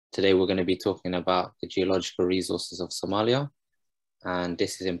Today we're going to be talking about the geological resources of Somalia, and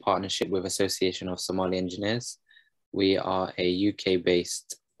this is in partnership with Association of Somali Engineers. We are a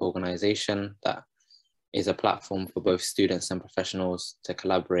UK-based organization that is a platform for both students and professionals to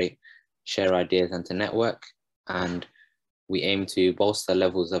collaborate, share ideas and to network. And we aim to bolster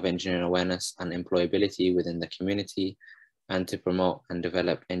levels of engineering awareness and employability within the community and to promote and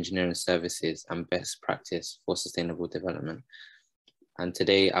develop engineering services and best practice for sustainable development. And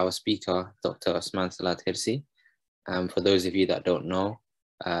today our speaker, Dr. Osman Salad Hersi. For those of you that don't know,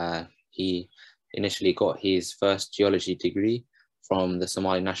 he initially got his first geology degree from the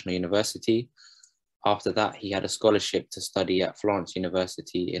Somali National University. After that, he had a scholarship to study at Florence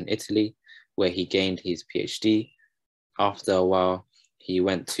University in Italy, where he gained his PhD. After a while, he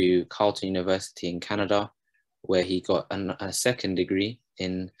went to Carleton University in Canada, where he got a second degree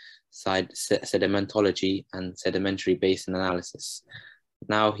in sedimentology and sedimentary basin analysis.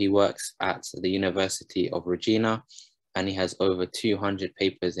 Now he works at the University of Regina, and he has over 200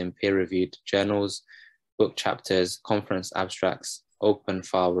 papers in peer-reviewed journals, book chapters, conference abstracts, open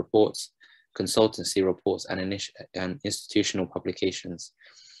file reports, consultancy reports, and institutional publications.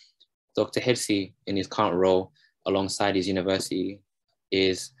 Dr. Hersi, in his current role alongside his university,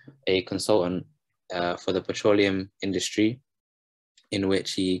 is a consultant for the petroleum industry, in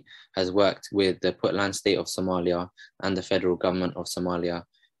which he has worked with the Puntland State of Somalia and the Federal Government of Somalia,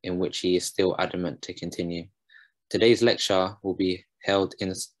 in which he is still adamant to continue. Today's lecture will be held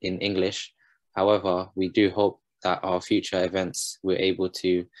in English. However, we do hope that our future events we're able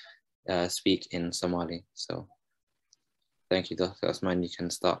to speak in Somali. So thank you, Dr. Osman, you can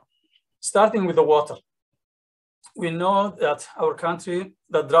start. Starting with the water. We know that our country,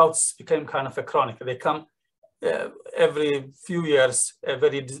 the droughts became kind of a chronic. They come every few years, a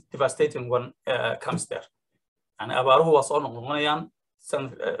very devastating one comes there. And abaaruhu waa soo noqnoqonayaan,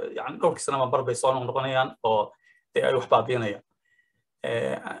 dhowrkii sanaba bar bay soo noqnoqonayaan oo ay wax baabiinayaan.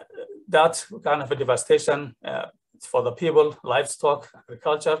 That kind of a devastation for the people, livestock,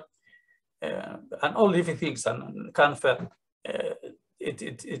 agriculture, and all living things, and kind of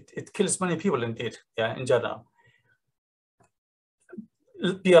it kills many people indeed, yeah, in general.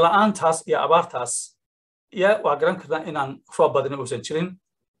 Biyo la'aantaas iyo abaartaas waa garan karnaa inaan roob badani uusan jirin,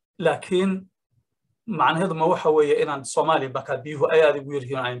 laakiin macnaheedu ma waxa weeye inaan Soomaaliya markaa biyuhu ay aad ugu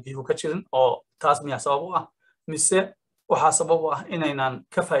yaryihiin aan biyuhu ka jirin, oo taas miyaa sabab u ah, mise waxaa sabab u ah inaynan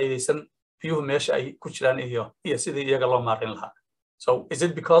ka faa'iidaysan biyuhu meesha ay ku jiraan iyo sidii iyaga loo maarin lahaa. So is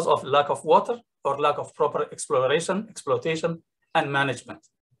it because of lack of water or lack of proper exploitation and management?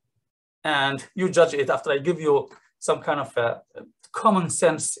 And you judge it after I give you some kind of common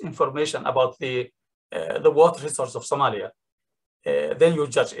sense information about the water resource of Somalia. Then you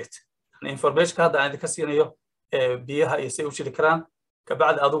judge it. Information ka hadda aan idinka siinayo biyaha iyo say u jiri karaan,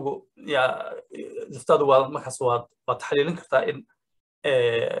 kabacdi adigu laftaadu waa markaas waad taxliilin kartaa in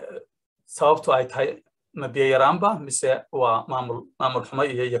sababtu ay tahay ma biyo yaraanba mise waa maamul xumo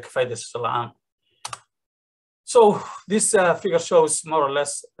iyo ka faa'iidayso la'aan. So this figure shows more or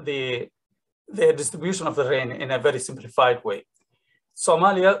less the distribution of the rain in a very simplified way.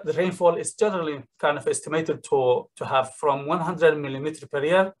 Somalia, the rainfall is generally kind of estimated to have from 100 millimeters per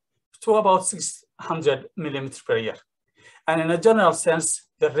year to about 600 millimeters per year. And in a general sense,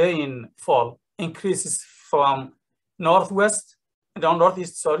 the rainfall increases from northeast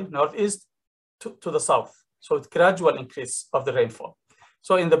to the south. So it's gradual increase of the rainfall.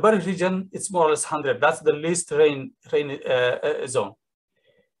 So in the Bari region, it's more or less 100. That's the least rain zone.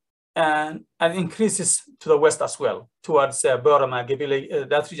 And increases to the west as well, towards Borama, Gebile,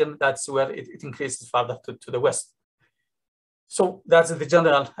 that region, that's where it increases further to the west. So that's the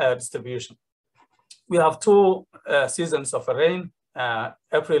general distribution. We have two seasons of rain,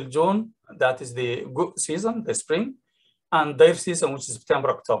 April, June, that is the good season, the spring, and their season, which is September,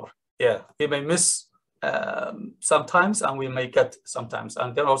 October. Yeah, we may miss sometimes and we may get sometimes.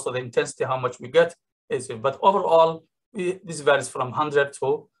 And then also the intensity, how much we get is, but overall, this varies from 100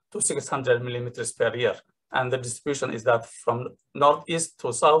 to 600 millimeters per year. And the distribution is that from northeast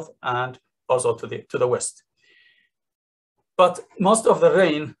to south and also to the west. But most of the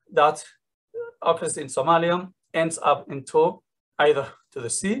rain that occurs in Somalia ends up into either to the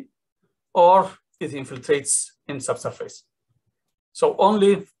sea or it infiltrates in subsurface. So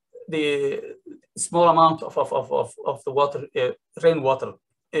only the small amount of the water, rainwater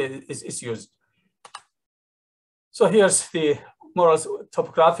is used. So here's the more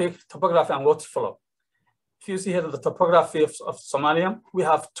topography and water flow. If you see here the topography of Somalia, we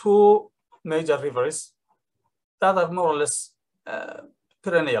have two major rivers that are more or less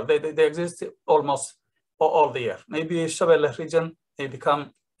perennial. They exist almost all the year. Maybe Shabelle region may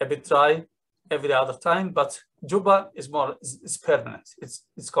become a bit dry every other time, but Juba is permanent.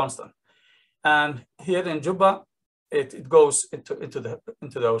 It's constant. And here in Juba, it goes into the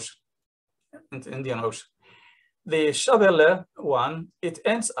ocean, into the Indian Ocean. The Shabelle one, it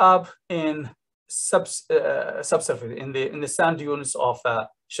ends up in subsurface, in the sand dunes of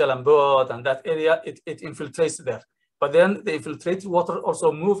Shalambod and that area. It infiltrates there. But then the infiltrated water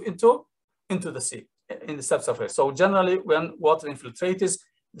also move into the sea, in the subsurface. So generally, when water infiltrates,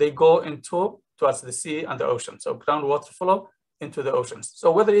 they go towards the sea and the ocean. So groundwater flow into the oceans.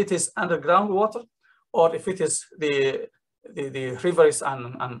 So whether it is underground water or if it is the rivers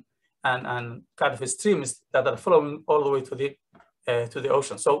and kind of streams that are flowing all the way to the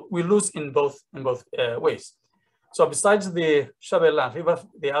ocean. So we lose in both ways. So besides the Shabelle River,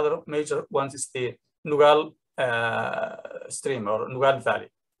 the other major ones is the Nugaal stream or Nugaal Valley.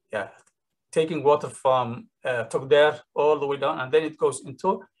 Yeah, taking water from Togder all the way down, and then it goes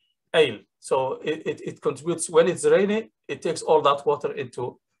into Ail. So it contributes. When it's rainy, it takes all that water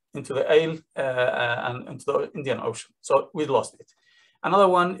into the Ail and into the Indian Ocean. So we lost it. Another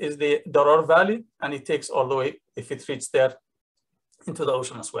one is the Daror Valley, and it takes all the way, if it reaches there, into the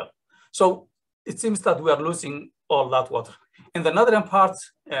ocean as well. So it seems that we are losing all that water. In the northern part,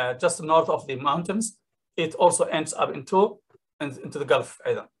 just north of the mountains, it also ends up into the Gulf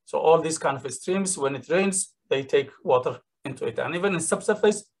Island. So all these kind of streams, when it rains, they take water into it, and even in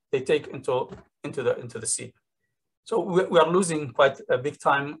subsurface, they take into the sea. So we are losing quite a big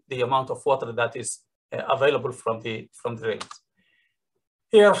time the amount of water that is available from the rains.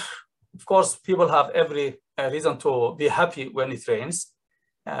 Here, of course, people have every reason to be happy when it rains,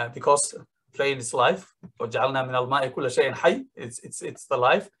 because rain is life. It's the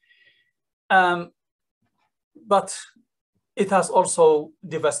life. But it has also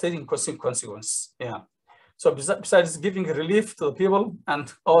devastating consequences. Yeah. So besides giving relief to the people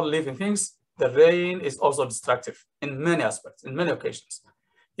and all living things, the rain is also destructive in many aspects, in many occasions.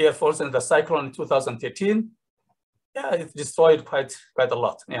 Here, for instance, the cyclone in 2013, yeah, it destroyed quite a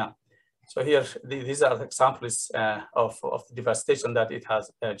lot. Yeah. So here, these are examples of the devastation that it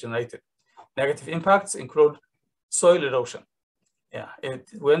has generated. Negative impacts include soil erosion. Yeah,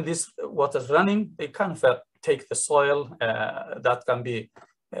 when this water is running, they kind of take the soil that can be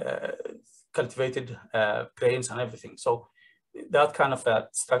cultivated grains and everything. So that kind of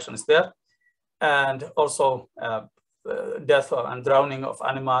destruction is there. And also death and drowning of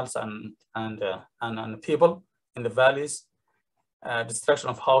animals and people in the valleys, destruction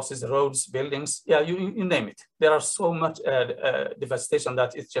of houses, roads, buildings, yeah, you name it. There are so much devastation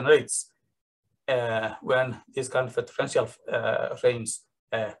that it generates when these kind of torrential rains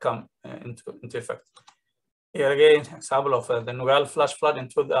come into effect. Here again, example of the Nugaal flash flood in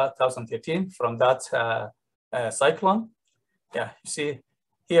 2013 from that cyclone. Yeah, you see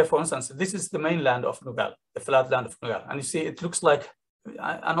here, for instance, this is the mainland of Nugaal, the flat land of Nugaal. And you see, it looks like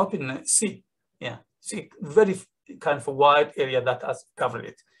an open sea. Yeah, see, very kind of a wide area that has covered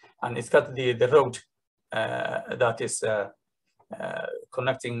it. And it's got the road that is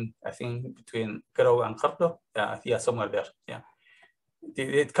connecting, I think, between Garo and Khardo. Yeah, somewhere there. Yeah,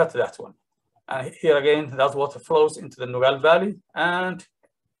 it cut that one. And here again, that water flows into the Nugaal Valley and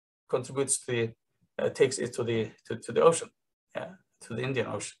contributes to takes it to the ocean, to the Indian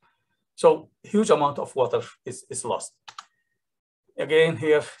Ocean. So huge amount of water is lost. Again,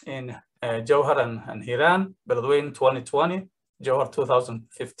 here in Jowhar and Hiran, Beledweyne 2020, Jowhar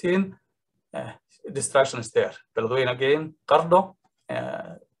 2015, destruction is there. Beledweyne again, Qardo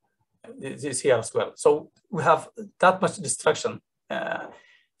is here as well. So we have that much destruction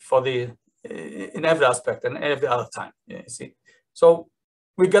in every aspect and every other time. You see, so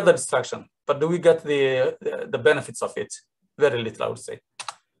we get the destruction, but do we get the benefits of it? Very little, I would say.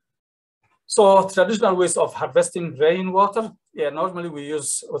 So traditional ways of harvesting rainwater. Yeah, normally we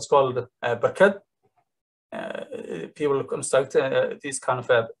use what's called barkad. People construct these kind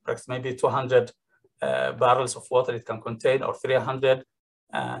of maybe 200 barrels of water it can contain, or 300,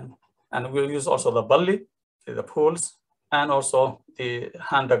 and we'll use also the balli, the pools, and also the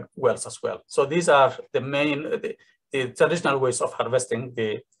hand dug wells as well. So these are the main, the traditional ways of harvesting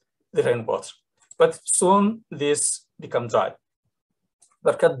the rainwater. But soon these become dry.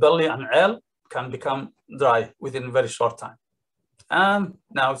 Barkad, balli, and el can become dry within a very short time. And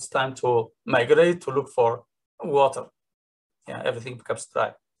now it's time to migrate to look for water. Yeah, everything becomes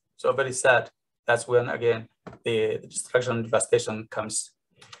dry. So very sad. That's when, again, the destruction and devastation comes.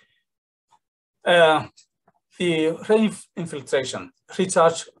 The rain infiltration,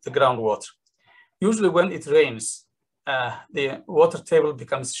 recharge the groundwater. Usually when it rains, the water table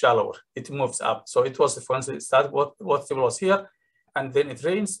becomes shallower. It moves up. So it was, for instance, water table was here. and then it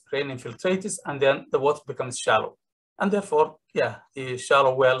rains, rain infiltrates, and then the water becomes shallow. And therefore, yeah, the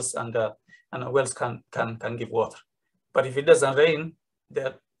shallow wells and wells can give water. But if it doesn't rain,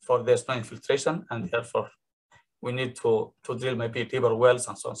 therefore there's no infiltration, and therefore we need to drill maybe deeper wells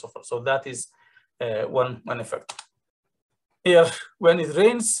and so on and so forth. So that is one effect. Here, when it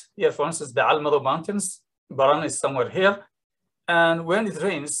rains, here for instance, the Almado Mountains, Baran is somewhere here. And when it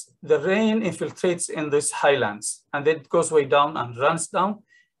rains, the rain infiltrates in these highlands, and then it goes way down and runs down.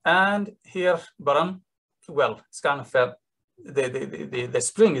 And here, Baran, well, it's kind of the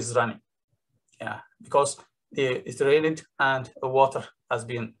spring is running, yeah, because it's rained and the water has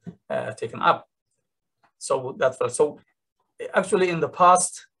been taken up. So that's so. Actually, in the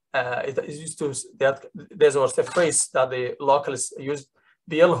past, it used to that there was a phrase that the locals used,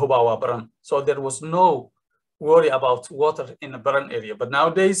 "Biel Hubawa Baran." So there was no worry about water in the Baran area. But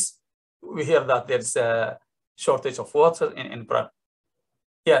nowadays, we hear that there's a shortage of water in Baran.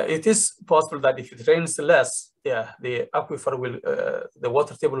 Yeah, it is possible that if it rains less, yeah, the aquifer will, the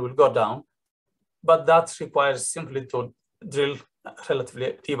water table will go down, but that requires simply to drill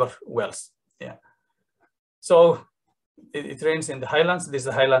relatively deeper wells. Yeah. So it rains in the highlands. This is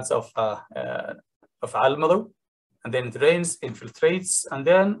the highlands of Almado, and then it rains, infiltrates, and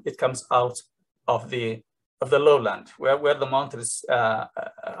then it comes out of the lowland, where the mountains,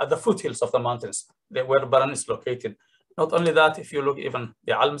 at the foothills of the mountains, where Baran is located. Not only that, if you look even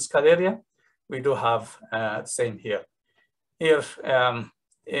the Al Muscat area, we do have the same here. Here,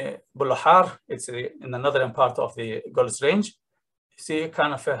 Bulahar, it's in the northern part of the Golis Range. You see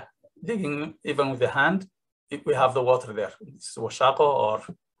kind of digging even with the hand, we have the water there. It's Washako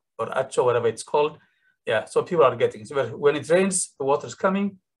or Acho, whatever it's called. Yeah, so people are getting, so when it rains, the water is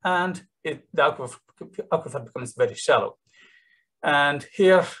coming, and the aquifer becomes very shallow. And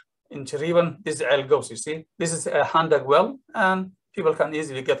here in Cheriban, this is El Gos, you see. This is a hand-dug well, and people can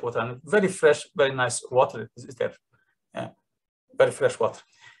easily get water, and very fresh, very nice water is there. Yeah, very fresh water.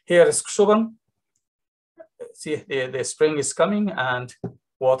 Here is Kshuban. See, the spring is coming, and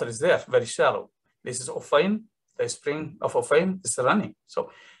water is there, very shallow. This is Ofain, the spring of Ofain is running. So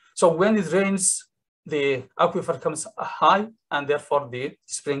when it rains, the aquifer comes high, and therefore the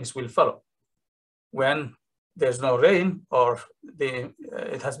springs will follow. When there's no rain or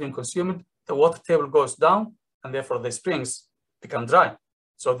it has been consumed, the water table goes down, and therefore the springs become dry.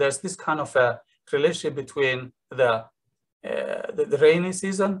 So there's this kind of a relationship between the rainy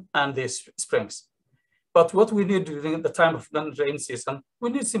season and the springs. But what we need during the time of non-rain season,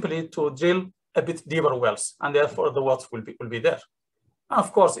 we need simply to drill a bit deeper wells, and therefore the water will be there. And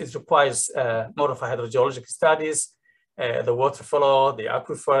of course, it requires more of a hydrogeologic studies, the water flow, the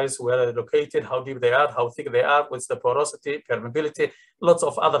aquifers, where they're located, how deep they are, how thick they are, what's the porosity, permeability, lots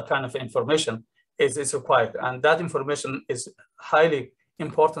of other kind of information is required. And that information is highly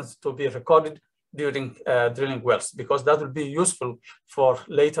important to be recorded during drilling wells, because that will be useful for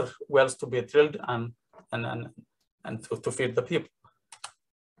later wells to be drilled and to feed the people.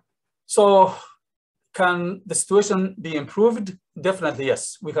 So can the situation be improved? Definitely,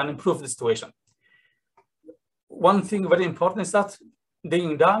 yes, we can improve the situation. One thing very important is that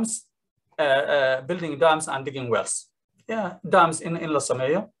digging dams, building dams and digging wells. Yeah, dams in La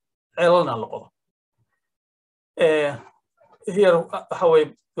Somalia, here how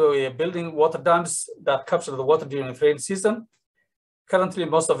we're building water dams that capture the water during the rain season. Currently,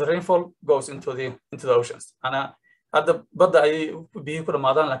 most of the rainfall goes into the oceans. And hadda badda ay biyo ku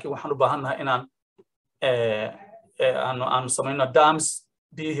dhamaadaan, laakiin waxaan u baahannahay inaan aanu samayno dams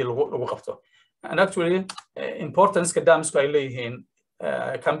biyihii lagu qabto. And actually, importance ka dams ay leeyihiin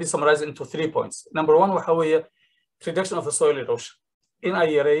can be summarized into 3 points. Number one, waxa weeye reduction of the soil erosion. In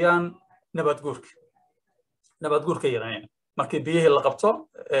ay yareeyaan nabaadguurka yareeyaan. Markii biyihii la qabto,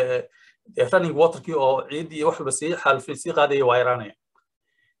 running waterkii oo ciid iyo wax walba sii xaalufin sii qaadaya waa yaraanaya.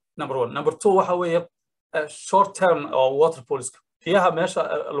 Number one. Number two, waxa weeye short term or water policy. Biyaha meesha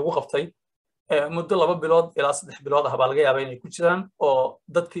lagu qabtay muddo 2 bilood ilaa 3 bilood ah baa laga yaabaa inay ku jiraan oo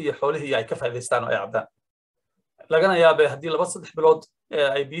dadkii iyo xoolihii ay ka faa'iideystaan oo ay cabdaan. Lagana yaabay haddii 2-3 bilood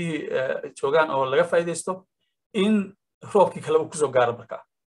ay biyihii joogaan oo laga faa'iideysto in roobkii kale uu ku soo gaaro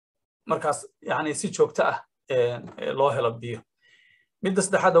markaas yani si joogto ah loo helo biyo. Midda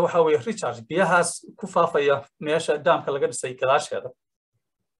saddexaad waxa weeye recharge. Biyahaas ku faafaya meesha daamka laga dhisay gadaasheeda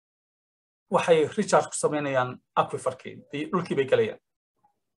waxay recharge ku sameynayaan aquiferkii, dhulkii bay galayaan.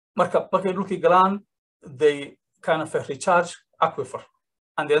 Markay dhulkii galaan, they kind of recharge aquifer,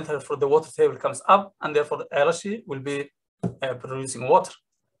 and then therefore the water table comes up, and therefore ceelashii will be producing water.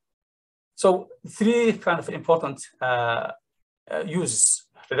 So 3 kind of important uses: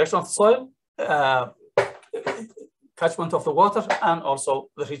 reduction of soil, catchment of the water and also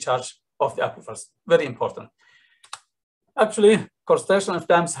the recharge of the aquifers. Very important. Actually, construction of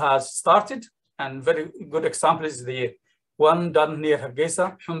dams has started, and very good example is the one done near Hargeisa,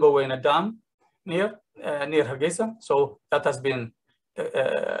 Humbawena Dam, near Hargeisa. So that has been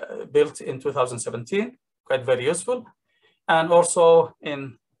built in 2017, quite very useful. And also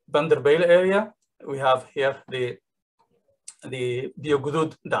in Bandarbayle area, we have here the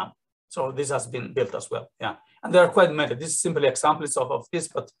Biogudud Dam. So this has been built as well, yeah. And there are quite many. This is simply examples of this,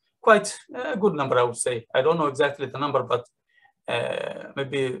 but quite a good number, I would say. I don't know exactly the number, but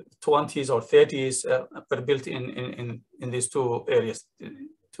maybe 20s or 30s were built in these two areas,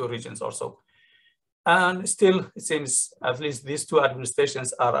 two regions also. And still, it seems at least these two administrations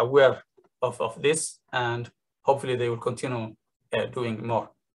are aware of this, and hopefully they will continue doing more.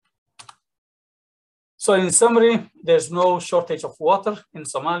 So in summary, there's no shortage of water in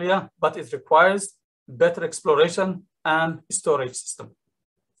Somalia, but it requires better exploration and storage system,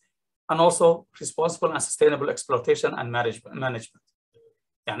 and also responsible and sustainable exploitation and management.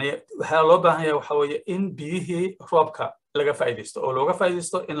 يعني waxaa loo baahan yahay waxa weeye in biyihii roobka laga faa'iideysto oo looga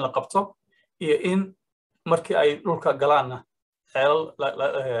faa'iideysto in la qabto iyo in markii ay dhulka galaanna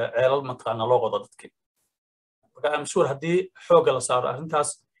ceelal mataqaana loo qodo dadkii. Marka I'm sure haddii xoogga la saaro arrintaas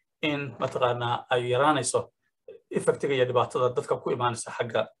in mataqaana ay yaraanayso effectiga iyo dhibaatada dadka ku imaanaysa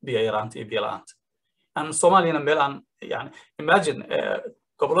xagga biyo yaraanta iyo biyo la'aanta. And Soomaaliyana meel aan yani imagine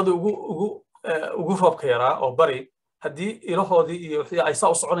gobolada ugu roobka yaraa oo bari haddii ilahoodii iyo wixii ay saa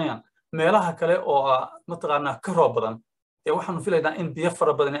u soconayaan meelaha kale oo mataqaana ka roob badan ee waxaanu filaynaa in biyo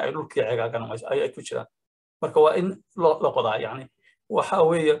fara badan ay dhulkii ceegaagan ay ku jiraan. Marka waa in la qodaa yani waxa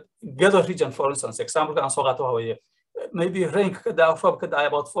weeye Gedo region for instance example aan soo qaato waxa weeye maybe rain ka daa roob ka daa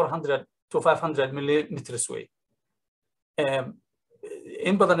about 400 to 500 millimeters way.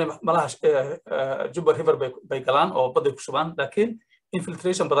 In badan malaha Juba River bay galaan oo badda ku shubaan laakiin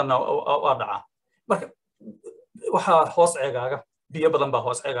infiltration badanna waa dhacaa. Marka waxa hoos ceegaaga biyo badan baa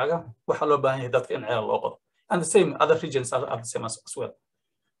hoos ceegaaga waxa loo baahan yahay dadka in ceel loo qodo. And the same other regions are the same as well.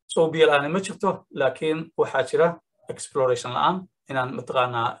 So biyo la'aan ma jirto laakiin waxaa jira exploration la'aan inaan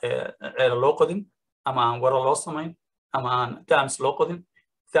mataqaana ceel loo qodin ama aan waro loo samayn ama aan dams loo qodin.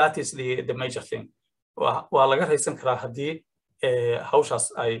 That is the major thing. Waa laga raysan karaa haddii hawshaas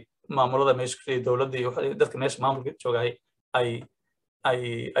ay maamulada meesha ku leeyahay dawladda iyo dadka meesha maamulka joogay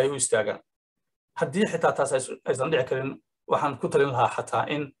ay u istaagaan. Haddii xitaa taas aysan dhici karin waxaan ku talin lahaa xataa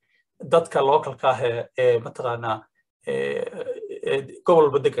in dadka localka ah ee mataqaana gobol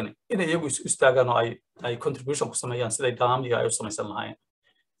walba degan inay iyagu istaagaan oo ay contribution ku sameeyaan siday daamiga ay u samaysan lahaayeen.